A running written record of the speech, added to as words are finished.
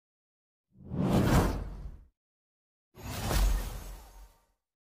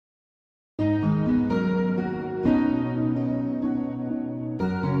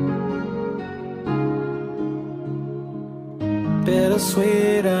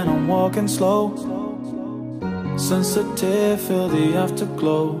bittersweet and I'm walking slow. Sensitive, feel the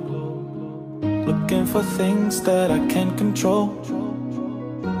afterglow. Looking for things that I can't control.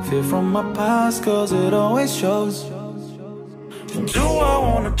 Fear from my past cause it always shows. Do I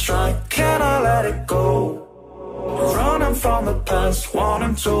wanna try? Can I let it go? Running from the past,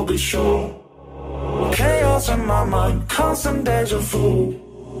 wanting to be sure. Chaos in my mind, constant deja vu.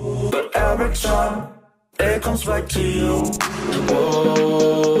 But every time it comes back to you.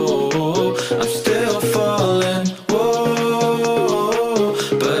 Whoa, I'm still falling. Whoa,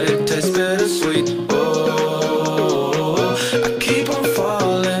 but it tastes bittersweet. Whoa, I keep on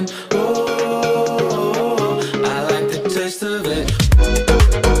falling. Whoa, I like the taste of it.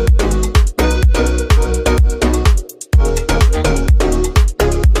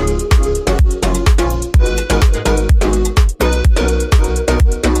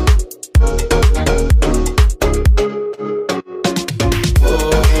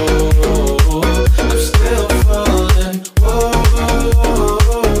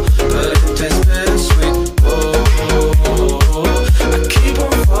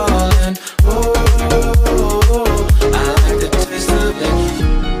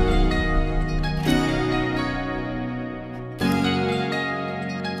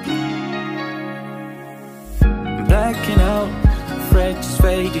 Blacking out, afraid just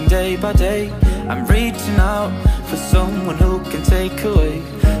fading day by day. I'm reaching out for someone who can take away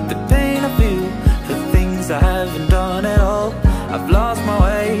the pain I feel, the things I haven't done at all. I've lost my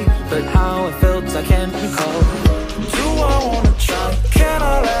way, but how I felt I can't recall. Do I wanna try? Can I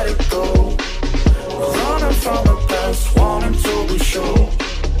let it go? Running from the past, wanting to be sure.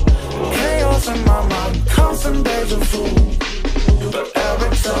 Chaos in my mind, constant deja vu. But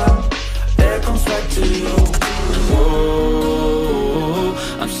every time it comes back to you. Whoa,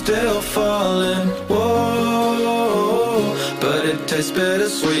 I'm still falling. Whoa, but it tastes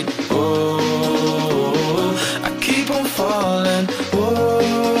bittersweet. Whoa, I keep on falling.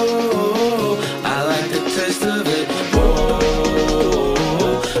 Whoa, I like the taste of it. Whoa,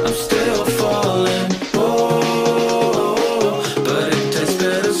 I'm still falling. Whoa, but it tastes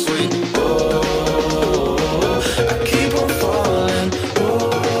bittersweet. Whoa, I keep on falling.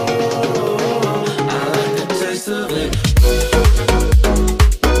 Whoa, I like the taste of it.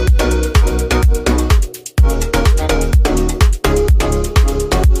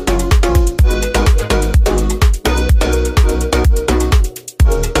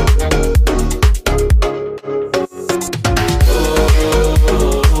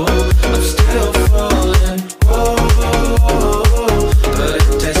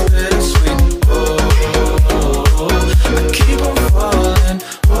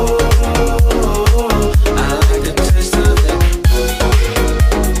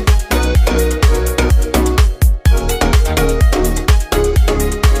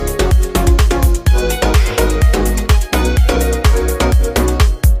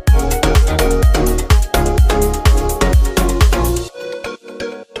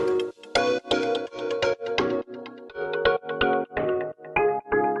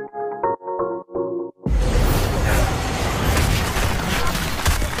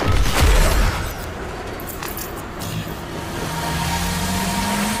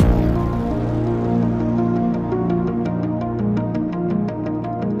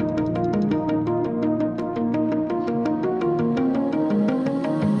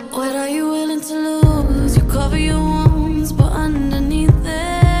 What are you willing to lose? You cover your wounds, but underneath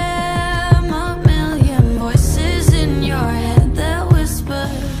them a million voices in your head that whisper,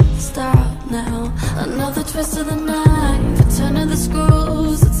 stop now. Another twist of the knife, a turn of the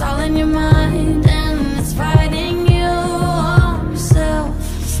screws. It's all in your mind and it's fighting you on yourself.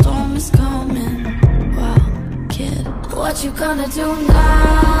 The storm is coming. Wow, kid, what you gonna do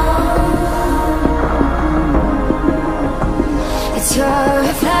now? It's your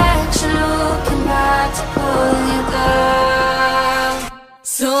reflection looking back to pull you down.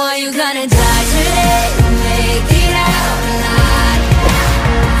 So are you gonna die today or make it out alive?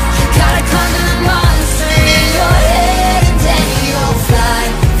 You gotta conquer the monster in your head and then you'll fly,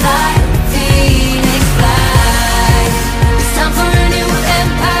 fly, Phoenix fly. It's time for a new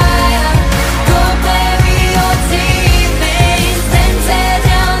empire. Go bury your demons, then tear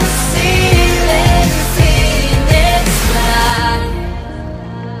down the ceiling, Phoenix fly.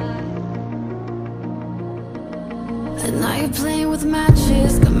 And now you're playing with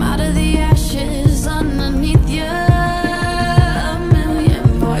matches, come out of the ashes underneath you.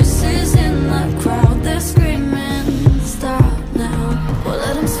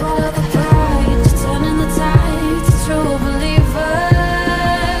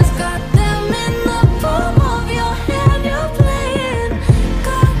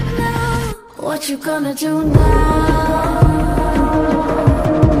 what you gonna do now?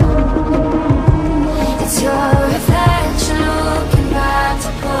 It's your reflection looking back to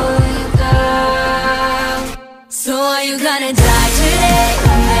pull you down. So are you gonna die today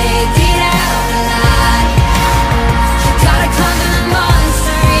or make it out alive? You gotta conquer the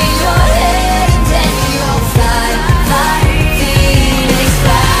monster in your head, and then you'll fly, fly, Phoenix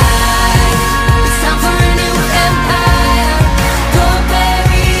fly. It's time for a new empire. Go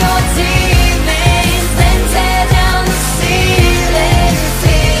bury your demons, then tear down the ceiling,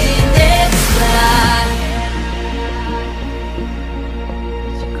 Phoenix fly.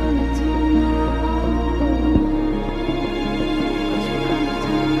 What you gonna do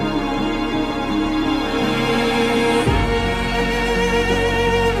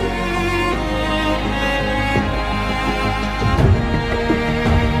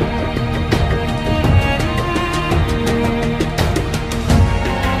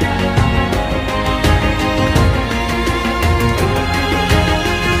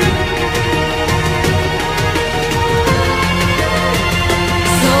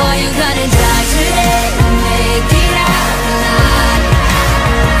gonna die today or make it out alive?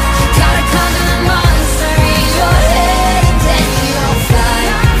 You gotta conquer the monster in your head, and then you'll fly,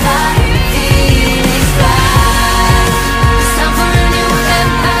 fly, Phoenix fly. It's time for a new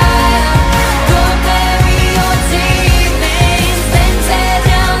empire. Go bury your demons, then tear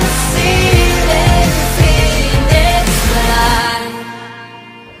down the ceiling, Phoenix fly.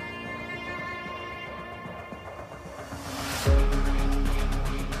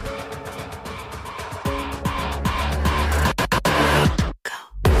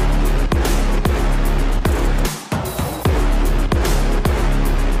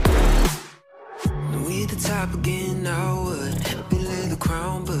 We the top again, now would help you lay the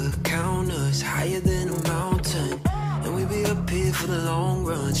crown, but count us higher than a mountain. And we be up here for the long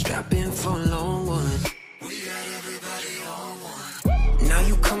run, strap in for a long one. We got everybody on one. Now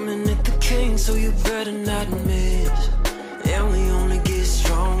you coming at the king, so you better not miss. And we only get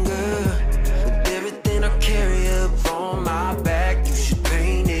stronger with everything I carry up on my back. You should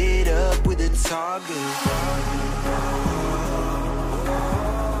paint it up with a target.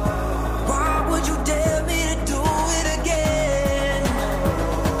 Why would you dare me to do it again?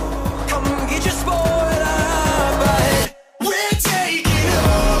 Come get your spoiler, but we're taking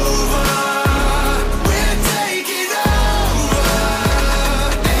over. We're taking over.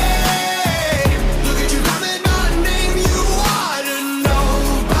 Hey, look at you calling my name, you ought to know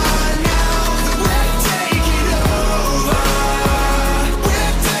by now that we're taking over.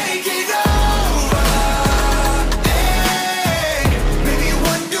 We're taking over. Hey, maybe you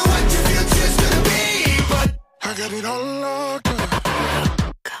wonder what your future's gonna be, but I got it all locked up.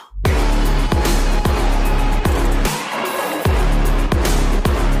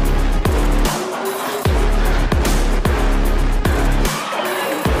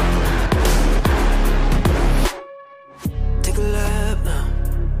 Take a lap now,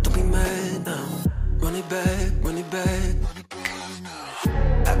 don't be mad now. Run it back, run it back.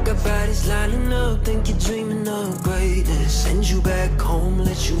 I got bodies lining up, think you're dreaming of greatness. Send you back home,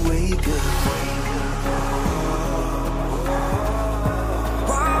 let you wake up.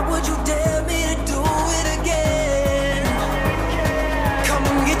 Why would you dare me to do it again? Come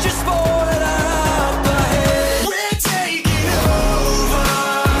and get your spoiler out the head. We're taking over.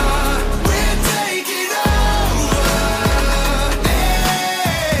 We're taking over.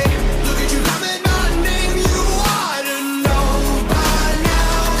 Hey, look at you calling my name, you ought to know by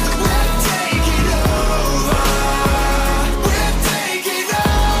now that we're taking over. We're taking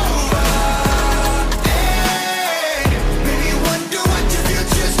over. Hey, maybe you wonder what your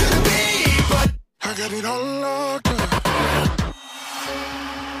future's gonna be, but I got it all locked up.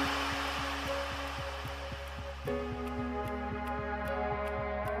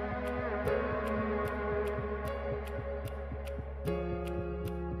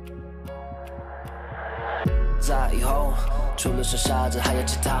 在以后，除了剩下着，还有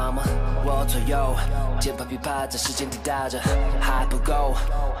其他吗？我左右，键盘噼啪在时间滴答着，还不够。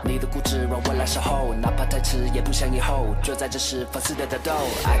你的固执让我来守候，哪怕太迟也不想以后。就在这时放肆的打斗。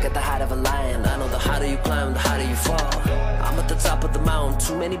I got the heart of a lion, I know the harder you climb, the harder you fall. I'm at the top of the mountain,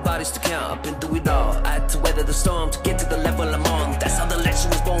 too many bodies to count. I've been through it all. I had to weather the storm to get to the level I'm on. That's how the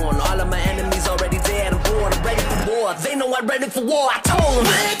legend was born. All of my enemies already dead and born. I'm ready for war. They know I'm ready for war. I told them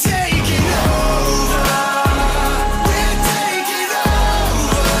we're taking over.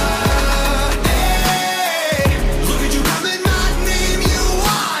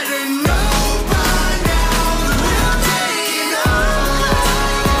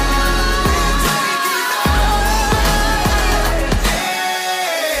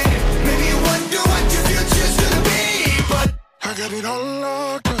 Wonder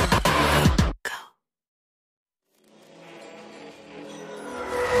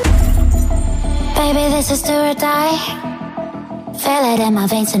is do or die. Feel it in my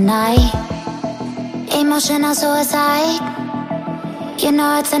veins tonight. Emotional suicide. You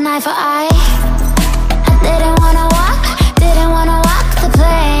know it's an eye for eye. I didn't wanna walk the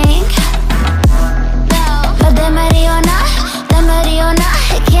plank. But the Mariona,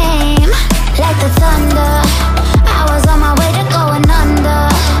 it came like the thunder. I was on my way to going under.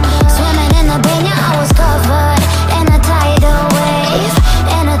 Swimming in the pain, yeah, I was covered in a tidal wave,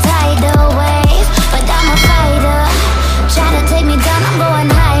 but I'm a fighter. Trying to take me down, I'm going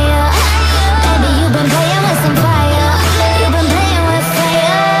higher. Baby, you've been playing with some fire. You've been playing with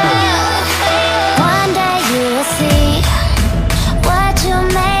fire. One day you will see what you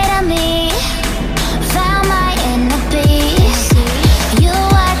made of me. Found my inner beast. You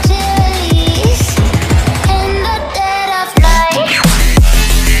watch it release in the dead of night.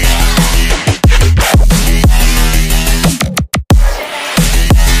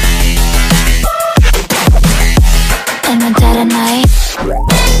 In the dead of night.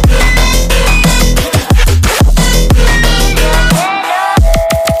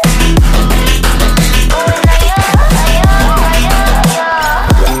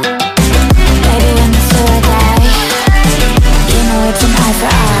 Baby, when the sword die, you know it's an eye for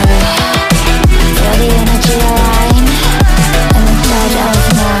eye. Feel the energy align in the dead of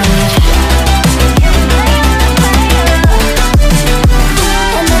night.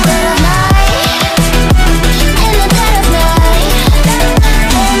 In the dead of night. In the dead of night.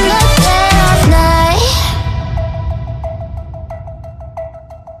 In the dead of night.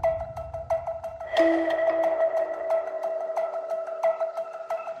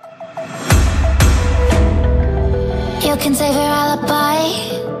 You can save your alibi.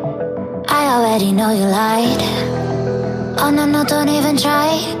 I already know you lied. Oh no, no, don't even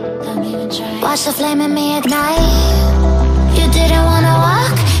try. Watch the flame in me ignite. You didn't wanna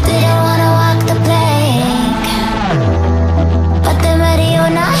walk the plank. But the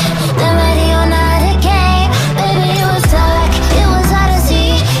Mariona, it came. Baby, it was dark, it was hard to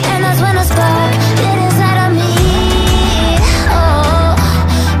see. And that's when the spark lit inside of me. Oh,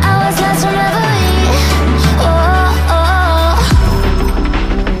 I was lost from reverie. Oh,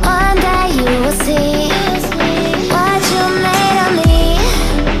 one day you will see what you made of me,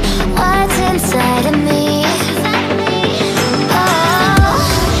 what's inside of me. Oh,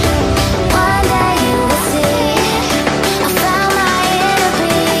 one day you will see I found my inner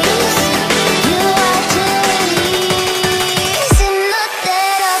peace. You watch it release in the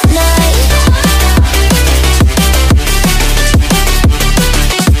dead of night.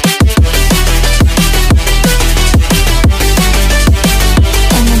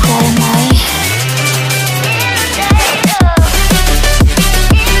 In the dead of night.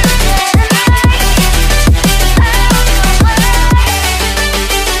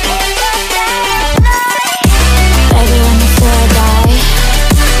 Baby, when the sword die,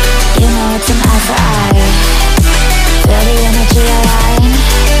 you know it's an eye for eye. Feel the energy align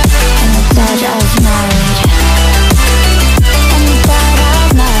in the dead of night. In the dead of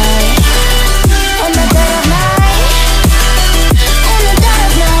night. In the dead of night. In the dead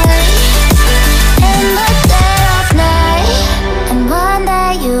of night. In the dead of night. And one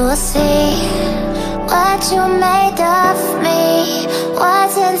day you will see what you made of me,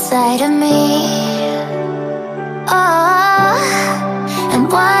 what's inside of me. Oh, and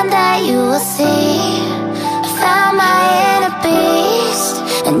one day you will see I found my inner beast,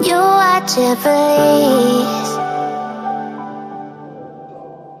 and you watch it release.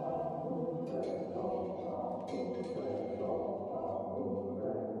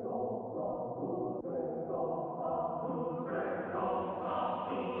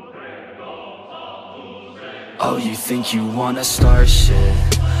 Oh, you think you wanna start shit?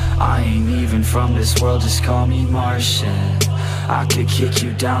 I ain't even from this world, just call me Martian. I could kick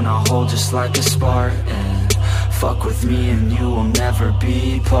you down a hole just like a Spartan. Fuck with me and you will never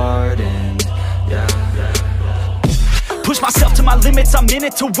be pardoned. Yeah. Push myself to my limits, I'm in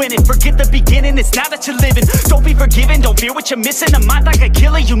it to win it. Forget the beginning, it's now that you're living. Don't be forgiven, don't fear what you're missing. A mind like a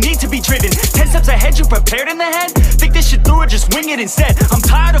killer, you need to be driven. 10 steps ahead, you prepared in the head? Think this shit through or just wing it instead? I'm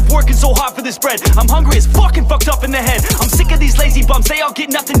tired of working so hard for this bread. I'm hungry as fucking fucked up in the head. I'm sick of these lazy bums, they all get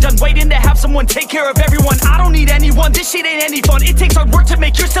nothing done. Waiting to have someone take care of everyone. I don't need anyone, this shit ain't any fun. It takes hard work to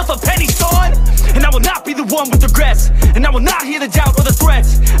make yourself a penny, son. And I will not be the one with regrets. And I will not hear the doubt or the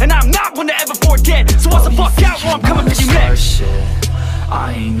threats. And I'm not one to ever forget. So what's the fuck out or I'm coming for you next. Shit.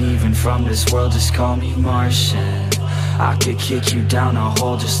 I ain't even from this world, just call me Martian. I could kick you down a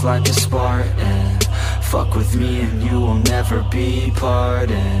hole just like a Spartan. Fuck with me and you will never be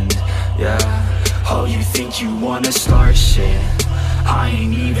pardoned. Yeah. Oh, you think you wanna start shit? I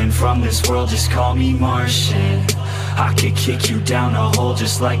ain't even from this world, just call me Martian. I could kick you down a hole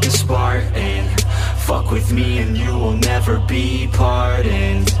just like a Spartan. Fuck with me and you will never be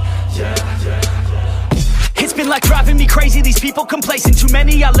pardoned. Yeah. It's been like driving me crazy, these people complacent. Too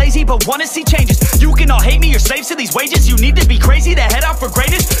many are lazy but wanna see changes. You can all hate me, you're slaves to these wages. You need to be crazy to head out for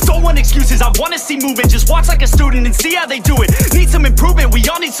greatness. Don't want excuses, I wanna see movement. Just watch like a student and see how they do it. Need some improvement, we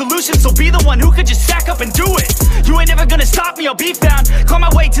all need solutions. So be the one who could just stack up and do it. You ain't never gonna stop me, I'll be found. Climb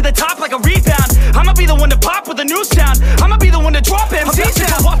my way to the top like a rebound. I'ma be the one to pop with a new sound. I'ma be the one to drop MCs. I'm about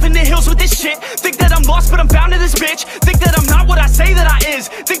to go off in the hills with this shit. Think that I'm lost but I'm found in this bitch. Think that I'm not what I say that I is.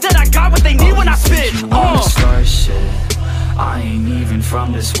 Think that I got what they need when I spit. Start shit. I ain't even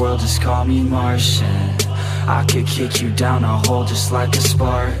from this world, just call me Martian. I could kick you down a hole just like a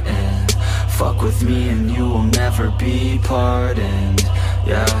Spartan. Fuck with me and you will never be pardoned.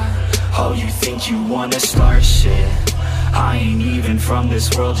 Yeah. Oh, you think you wanna start shit? I ain't even from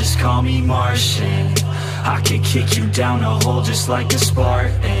this world, just call me Martian. I could kick you down a hole just like a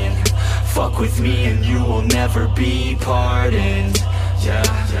Spartan. Fuck with me and you will never be pardoned. Yeah.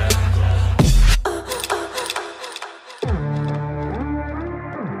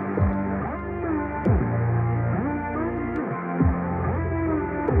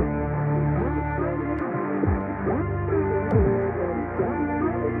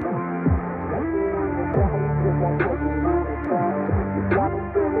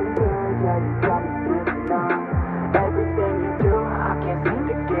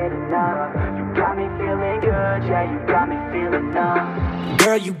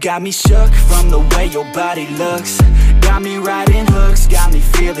 Girl, you got me shook from the way your body looks. Got me riding hooks, got me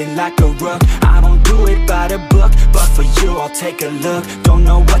feeling like a rook. I don't do it by the book, but for you I'll take a look. Don't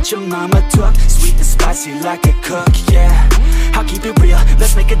know what your mama took, sweet and spicy like a cook, yeah. I'll keep it real,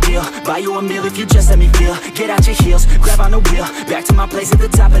 let's make a deal. Buy you a meal if you just let me feel. Get out your heels, grab on the wheel. Back to my place at the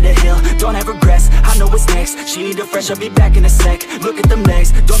top of the hill. Don't have regrets, I know what's next. She need a fresh, I'll be back in a sec. Look at them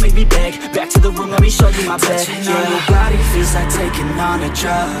legs, don't make me beg. Back to the room, let me show you my bed. Touching on your body feels like taking on a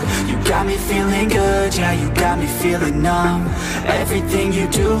drug. You got me feeling good, yeah, you got me feeling numb. Everything you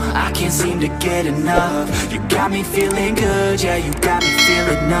do, I can't seem to get enough. You got me feeling good, yeah, you got me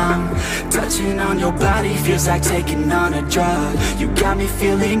feeling numb. Touching on your body feels like taking on a drug. You got me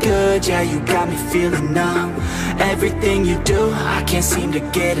feeling good, yeah, you got me feeling numb. Everything you do, I can't seem to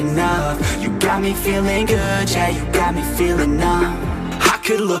get enough. You got me feeling good, yeah, you got me feeling numb. I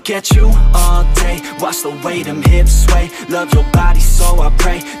could look at you all day, watch the way them hips sway. Love your body so I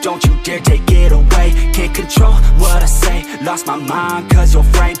pray, don't you dare take it away. Can't control what I say, lost my mind cause your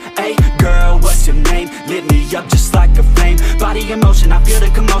frame. Hey girl, what's your name? Lit me up just like a flame. Body in motion, I feel the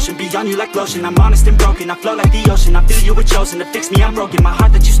commotion. Be on you like lotion, I'm honest and broken. I flow like the ocean, I feel you were chosen to fix me, I'm broken. My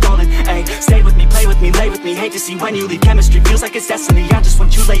heart that you stolen, hey. Stay with me, play with me, lay with me. Hate to see when you leave, chemistry feels like it's destiny. I just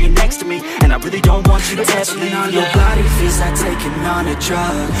want you laying next to me, and I really don't want you to ever leave. On your body feels like taking on a drug.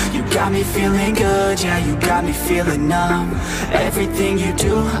 You got me feeling good, yeah, you got me feeling numb. Everything you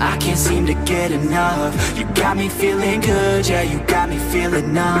do, I can't seem to get enough. You got me feeling good, yeah, you got me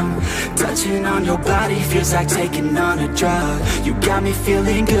feeling numb. Touching on your body feels like taking on a drug. You got me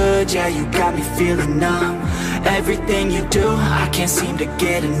feeling good, yeah, you got me feeling numb. Everything you do, I can't seem to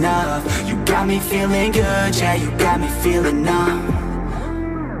get enough. You got me feeling good, yeah, you got me feeling numb.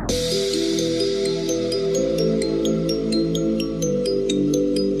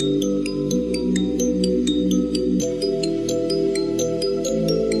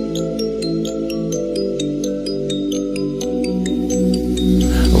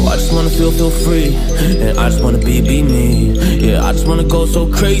 Feel free, and I just wanna be me. Yeah, I just wanna go so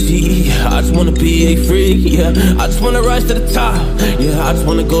crazy. I just wanna be a freak. Yeah, I just wanna rise to the top. Yeah, I just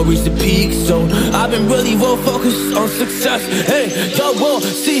wanna go reach the peak. So I've been really well focused on success. Hey, y'all will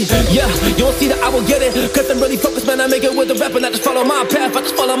see. Yeah, you won't see that I will get it, cause I'm really focused, man. I make it with the rap and I just follow my path. I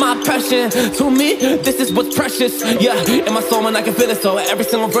just follow my passion. To me, this is what's precious. Yeah, in my soul, man, I can feel it. So every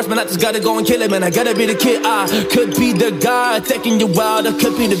single verse, man, I just gotta go and kill it, man. I gotta be the kid. I could be the guy taking you wild. I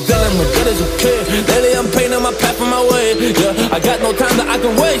could be the villain. Good as a kid. Lately I'm painting my path on my way. Yeah, I got no time that I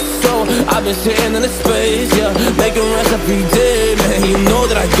can waste, so I've been sitting in the space. Yeah, making rest every day, man. You know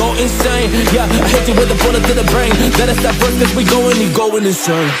that I go insane. Yeah, I hit you with a bullet to the brain. Let us stop first, cause we going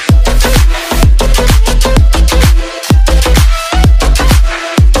insane.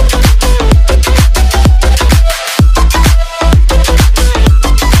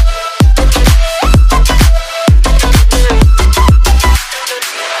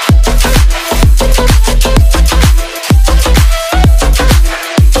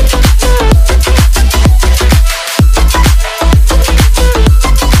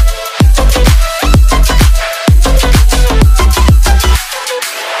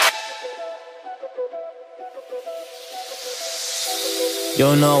 You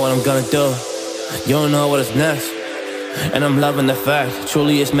don't know what I'm gonna do. You don't know what is next. And I'm loving the fact,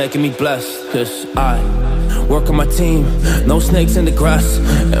 truly it's making me blessed. Cause I work on my team, no snakes in the grass.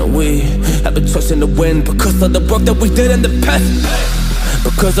 And we have been trusting the wind because of the work that we did in the past.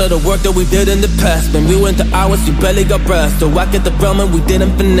 Because of the work that we did in the past. When we went to hours, we barely got rest. So I get the realm and we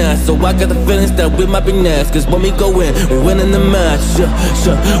didn't finesse. So I got the feelings that we might be next. Cause when we go in, we win in the match.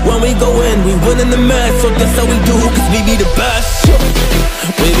 When we go in, we win in the match. So that's how we do, cause we be the best.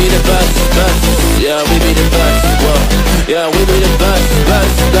 We be the best, best. Yeah, we be the best. Whoa. Yeah, we be the best,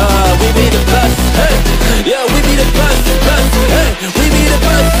 best. We be the best. Hey, yeah, we be the best, best. Hey, we be the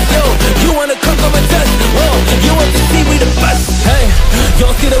best. Yo, you wanna come a test? Whoa, you want to see we the best? Hey, you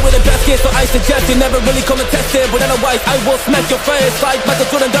don't see that we're the best kid, so I suggest you never really come and test it. But otherwise, I will smack your face like Michael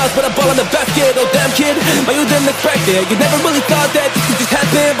Jordan does with a ball on the basket. Oh damn kid, but you didn't expect it. You never really thought that this could just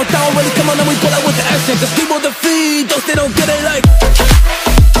happen. But now really come on and we pull out with the action. Cause people defeat those they don't get it like.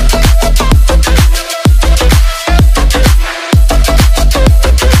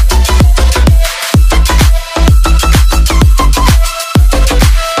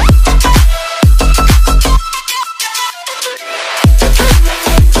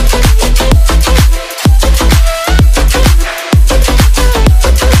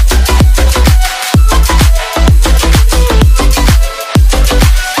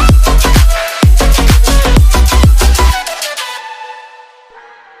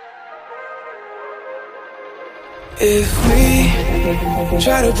 If we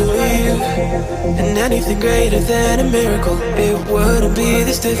try to believe in anything greater than a miracle, it wouldn't be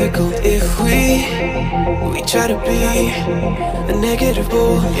this difficult. If we try to be a negative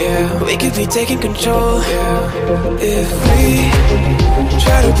bull, yeah, we could be taking control, yeah. If we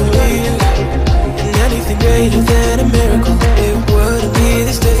try to believe in anything greater than a miracle, it wouldn't be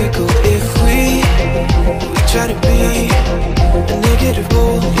this difficult. If we try to be a negative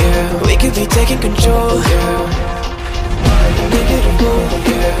bull, yeah, we could be taking control, yeah. Negative bull,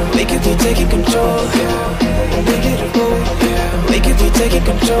 yeah. We could be taking control, yeah. Negative bull, yeah. We could be taking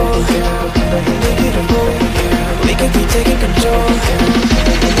control, yeah. Negative bull, yeah. We could be taking control, yeah.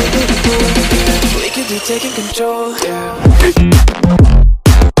 Negative bull, yeah. We could be taking control, yeah.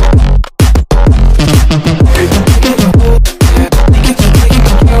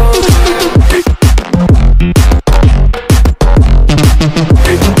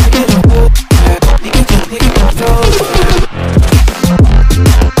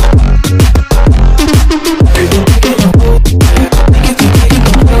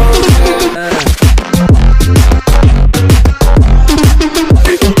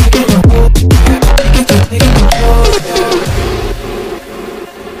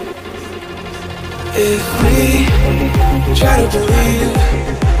 If we try to believe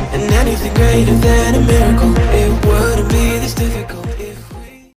in anything greater than a miracle, it wouldn't be this difficult.